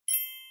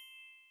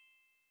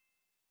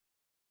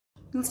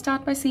We'll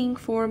start by seeing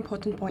 4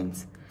 important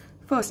points.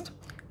 First,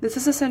 this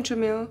is a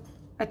centromere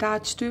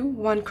attached to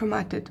one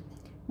chromatid.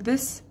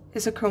 This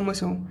is a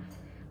chromosome.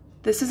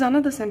 This is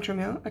another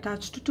centromere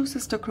attached to 2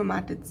 sister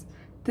chromatids.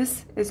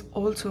 This is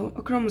also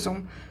a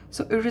chromosome.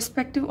 So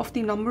irrespective of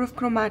the number of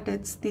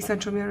chromatids the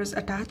centromere is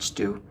attached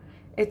to,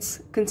 it's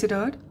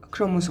considered a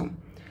chromosome.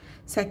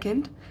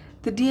 Second,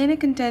 the DNA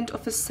content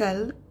of a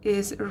cell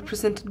is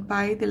represented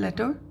by the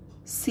letter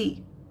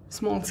C,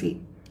 small c.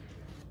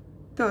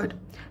 Third,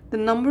 the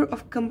number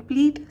of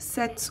complete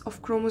sets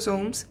of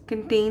chromosomes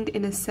contained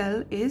in a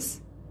cell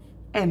is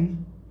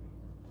N.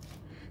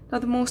 Now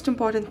the most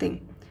important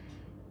thing,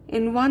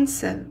 in one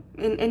cell,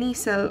 in any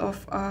cell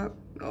of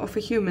a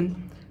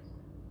human,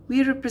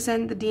 we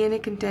represent the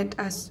DNA content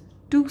as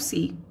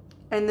 2C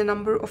and the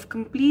number of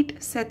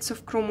complete sets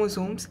of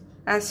chromosomes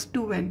as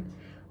 2N.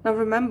 Now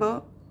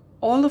remember,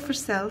 all of our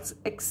cells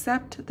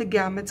except the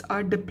gametes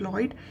are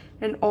diploid,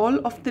 and all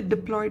of the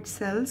diploid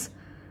cells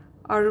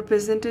are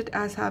represented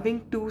as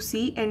having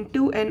 2C and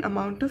 2N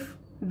amount of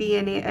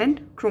DNA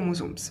and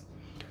chromosomes.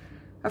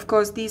 Of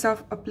course, this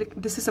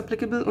is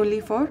applicable only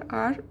for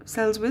our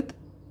cells with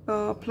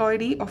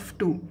ploidy of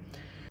 2.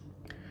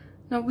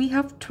 Now we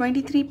have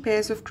 23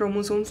 pairs of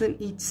chromosomes in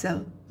each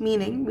cell,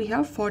 meaning we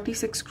have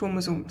 46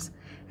 chromosomes,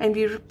 and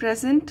we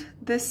represent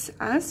this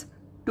as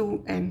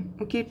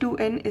 2N. Okay,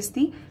 2N is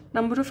the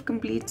number of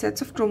complete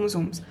sets of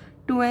chromosomes.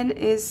 2N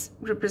is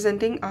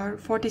representing our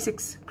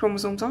 46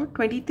 chromosomes or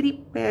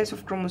 23 pairs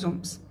of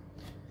chromosomes.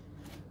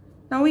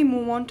 Now we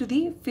move on to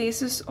the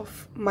phases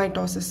of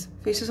mitosis,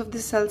 phases of the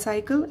cell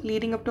cycle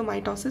leading up to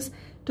mitosis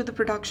to the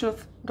production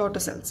of daughter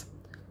cells.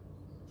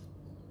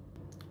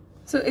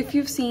 So if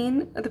you've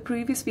seen the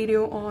previous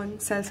video on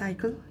cell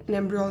cycle in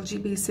Embryology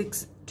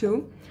Basics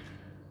 2,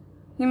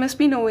 you must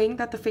be knowing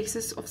that the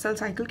phases of cell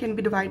cycle can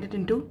be divided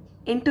into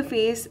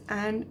interphase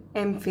and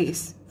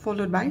M-phase,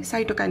 followed by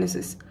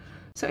cytokinesis.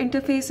 So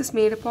interphase is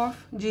made up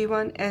of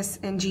G1, S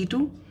and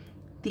G2.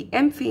 The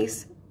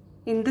M-phase,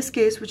 in this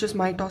case, which is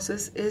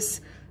mitosis, is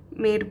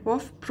made up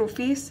of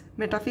prophase,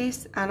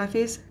 metaphase,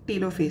 anaphase,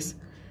 telophase.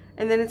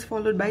 And then it's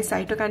followed by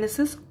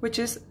cytokinesis, which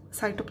is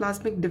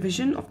cytoplasmic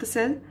division of the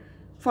cell,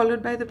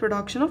 followed by the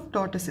production of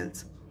daughter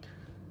cells.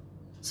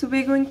 So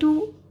we're going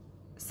to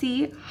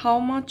see how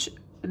much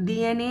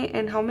DNA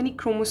and how many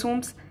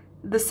chromosomes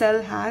the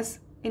cell has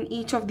in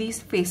each of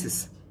these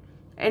phases,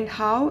 and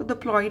how the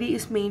ploidy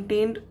is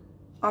maintained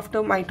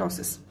after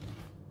mitosis.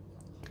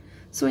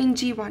 So in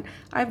G1,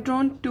 I've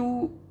drawn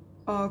 2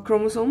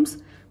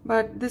 chromosomes,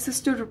 but this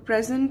is to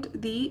represent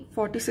the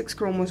 46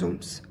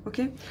 chromosomes.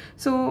 Okay,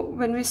 so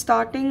when we're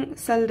starting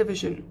cell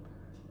division,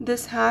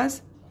 this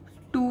has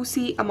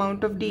 2C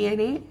amount of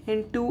DNA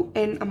and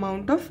 2N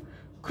amount of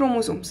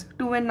chromosomes,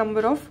 2N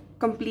number of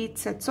complete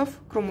sets of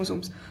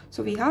chromosomes.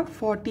 So we have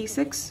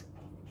 46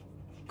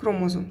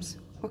 chromosomes.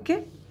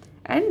 Okay,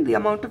 and the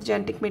amount of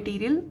genetic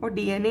material or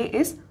DNA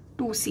is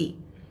 2C.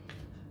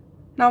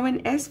 Now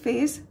in S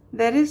phase,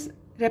 there is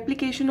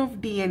replication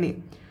of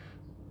DNA,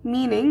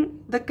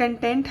 meaning the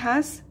content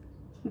has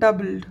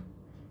doubled.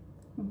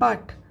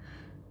 But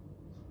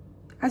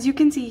as you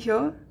can see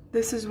here,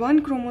 this is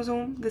one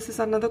chromosome, this is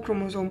another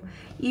chromosome.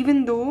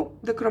 Even though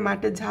the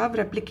chromatids have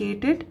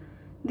replicated,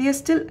 they are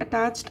still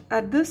attached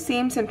at the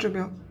same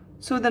centromere.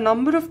 So the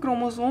number of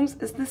chromosomes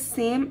is the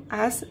same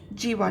as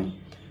G1,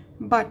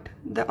 but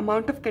the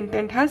amount of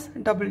content has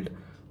doubled.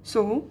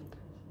 So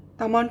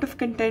the amount of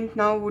content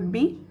now would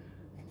be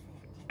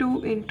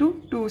 2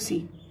 into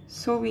 2C.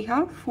 So we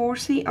have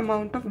 4C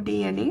amount of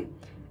DNA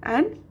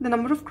and the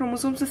number of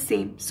chromosomes is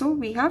same. So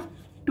we have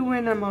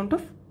 2N amount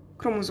of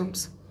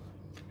chromosomes.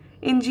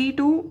 In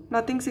G2,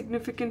 nothing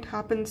significant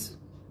happens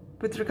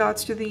with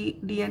regards to the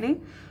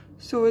DNA.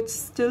 So it's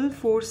still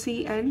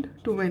 4C and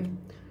 2N.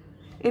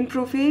 In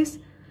prophase,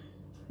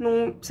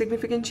 no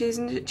significant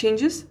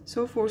changes.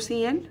 So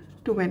 4C and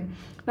 2N.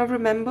 Now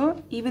remember,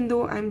 even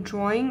though I'm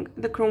drawing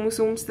the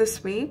chromosomes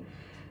this way,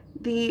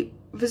 the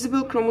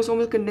visible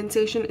chromosomal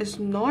condensation is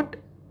not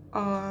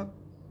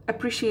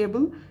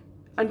appreciable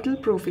until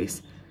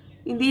prophase.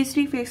 In these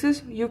 3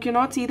 phases, you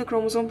cannot see the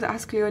chromosomes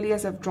as clearly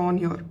as I've drawn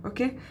here.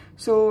 Okay,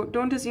 so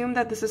don't assume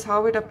that this is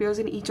how it appears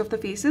in each of the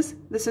phases.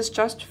 This is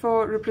just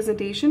for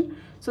representation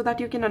so that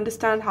you can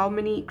understand how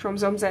many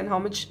chromosomes and how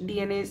much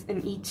DNA is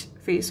in each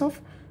phase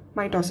of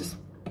mitosis.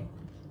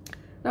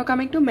 Now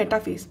coming to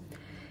metaphase.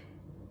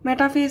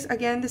 Metaphase,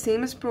 again the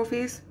same as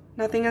prophase.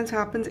 Nothing else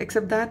happens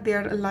except that they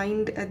are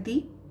aligned at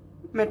the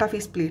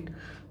metaphase plate.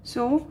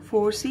 So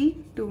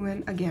 4C,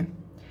 2N again.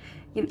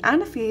 In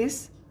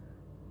anaphase,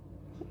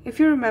 if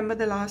you remember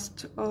the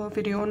last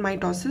video on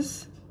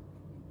mitosis,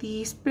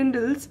 the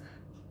spindles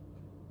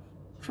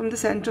from the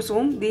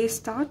centrosome, they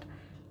start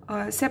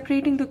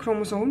separating the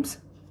chromosomes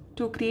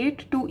to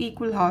create 2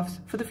 equal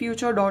halves for the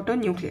future daughter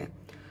nuclei.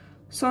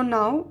 So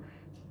now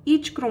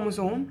each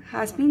chromosome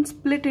has been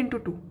split into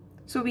 2.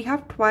 So we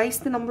have twice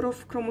the number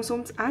of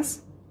chromosomes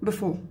as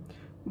before,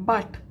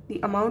 but the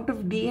amount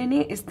of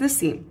DNA is the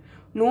same.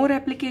 no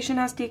replication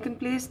has taken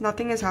place,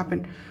 nothing has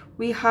happened.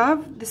 We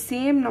have the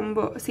same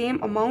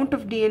amount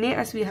of DNA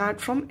as we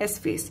had from S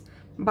phase,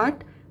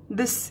 but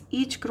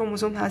each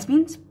chromosome has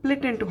been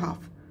split into half.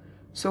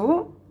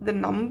 So the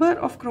number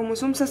of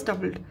chromosomes has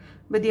doubled,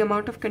 but the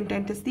amount of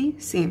content is the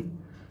same.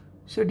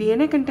 So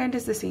DNA content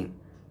is the same.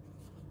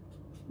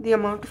 The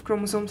amount of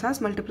chromosomes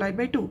has multiplied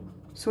by 2.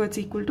 So it's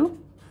equal to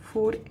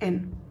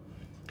 4n.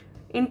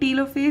 In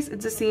telophase,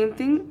 it's the same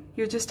thing.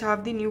 You just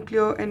have the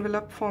nuclear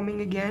envelope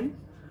forming again.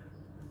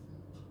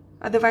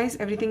 Otherwise,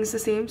 everything is the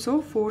same.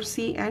 So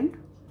 4c and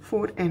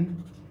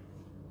 4n.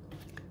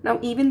 Now,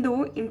 even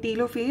though in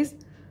telophase,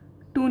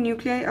 2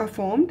 nuclei are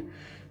formed,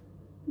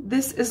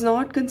 this is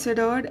not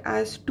considered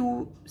as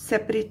 2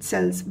 separate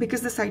cells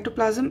because the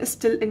cytoplasm is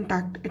still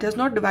intact. It has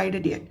not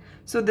divided yet.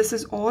 So this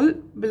is all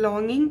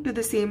belonging to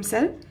the same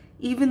cell,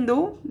 even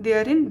though they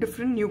are in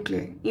different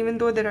nuclei. Even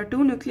though there are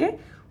 2 nuclei,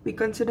 we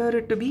consider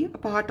it to be a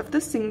part of the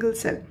single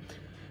cell.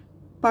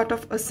 Part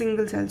of a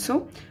single cell.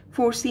 So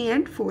 4c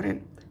and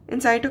 4n. In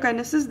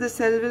cytokinesis, the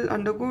cell will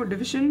undergo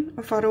division.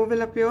 A furrow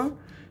will appear.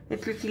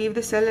 It will cleave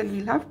the cell and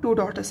we'll have 2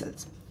 daughter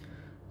cells.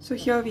 So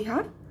here we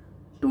have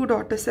 2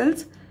 daughter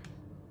cells.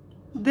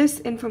 This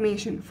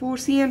information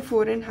 4c and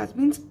 4n has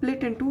been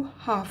split into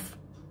half.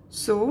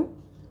 So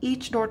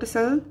each daughter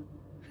cell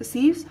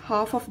receives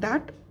half of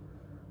that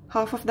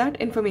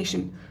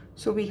information.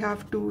 So we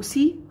have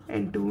 2c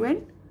and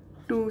 2n,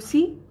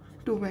 2c,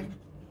 2n.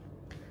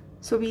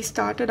 So we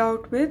started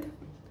out with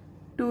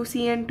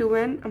 2c and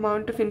 2n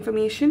amount of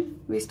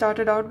information. We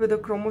started out with a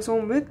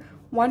chromosome with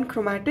 1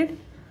 chromatid.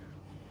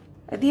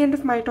 At the end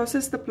of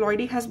mitosis, the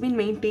ploidy has been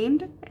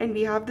maintained and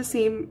we have the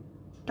same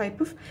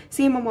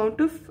amount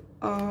of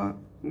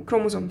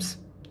chromosomes.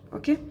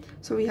 Okay,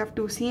 so we have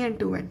 2c and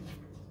 2n.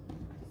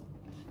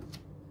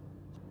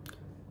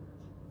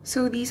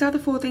 So these are the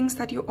 4 things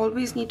that you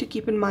always need to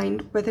keep in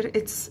mind, whether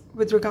it's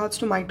with regards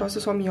to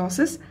mitosis or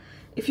meiosis.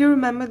 If you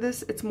remember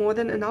this, it's more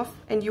than enough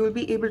and you will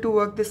be able to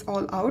work this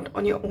all out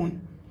on your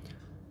own.